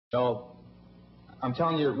Well, I'm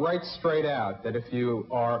telling you right straight out that if you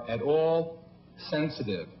are at all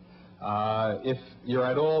sensitive, if you're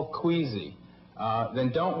at all queasy,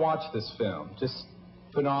 then don't watch this film. Just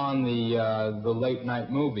put on the late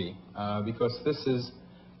night movie because this is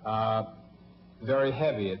very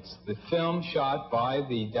heavy. It's the film shot by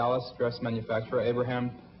the Dallas dress manufacturer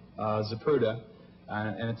Abraham Zapruder,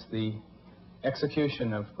 and it's the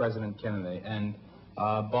execution of President Kennedy. And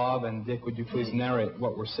Bob and Dick, would you please narrate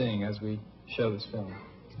what we're seeing as we show this film?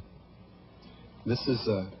 This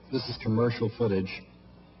is commercial footage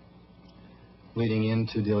leading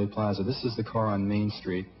into Dealey Plaza. This is the car on Main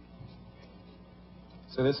Street.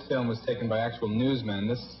 So this film was taken by actual newsmen.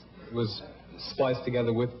 This was spliced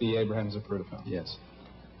together with the Abraham Zapruder film? Yes.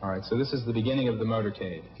 All right, so this is the beginning of the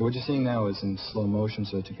motorcade. What you're seeing now is in slow motion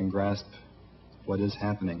so that you can grasp what is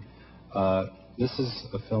happening. This is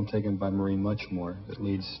a film taken by Marie Muchmore that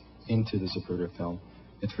leads into the Zapruder film.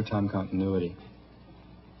 It's for time continuity.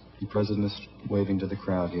 The president is waving to the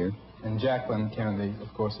crowd here. And Jacqueline Kennedy,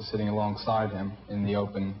 of course, is sitting alongside him in the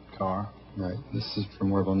open car. Right. This is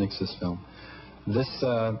from Orville Nix's film. This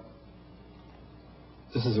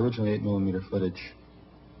is originally 8mm footage.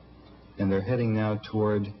 And they're heading now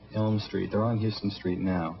toward Elm Street. They're on Houston Street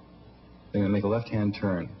now. They're going to make a left-hand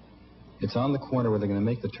turn. It's on the corner where they're going to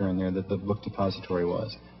make the turn there that the book depository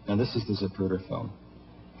was. Now this is the Zapruder film.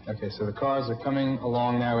 Okay, so the cars are coming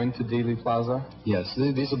along now into Dealey Plaza? Yes,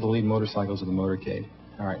 these are the lead motorcycles of the motorcade.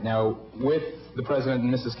 All right, now with the President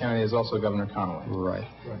and Mrs. Kennedy is also Governor Connolly. Right.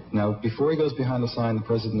 Now, before he goes behind the sign, the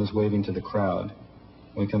President is waving to the crowd.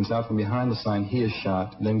 When he comes out from behind the sign, he is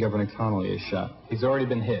shot, then Governor Connolly is shot. He's already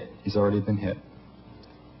been hit? He's already been hit.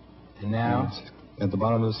 And now? And at the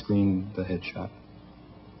bottom of the screen, the headshot.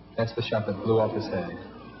 That's the shot that blew off his head.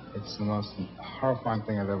 It's the most horrifying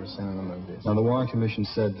thing I've ever seen in the movies. Now, the Warren Commission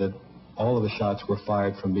said that all of the shots were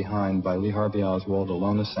fired from behind by Lee Harvey Oswald, a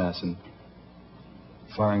lone assassin,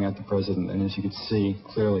 firing at the president. And as you can see,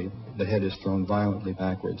 clearly, the head is thrown violently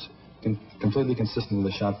backwards, completely consistent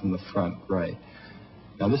with the shot from the front, right.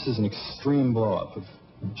 Now, this is an extreme blow-up of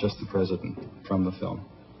just the president from the film.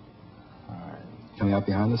 All right. Coming out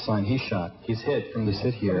behind the sign, he's shot. He's hit from He's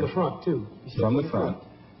hit here. From the front, too. From the front.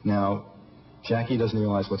 Now, Jackie doesn't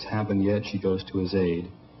realize what's happened yet. She goes to his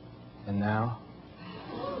aid. And now?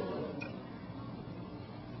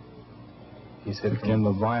 He's hit again,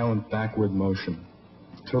 the violent backward motion.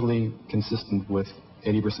 Totally consistent with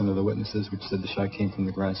 80% of the witnesses, which said the shot came from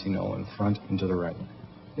the grassy knoll in front and to the right.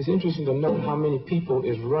 It's interesting to note how many people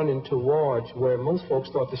is running towards where most folks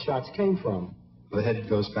thought the shots came from. The head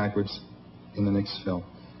goes backwards in the next film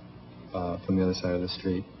from the other side of the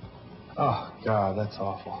street. Oh, God, that's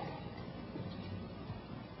awful.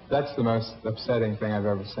 That's the most upsetting thing I've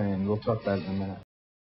ever seen. We'll talk about it in a minute.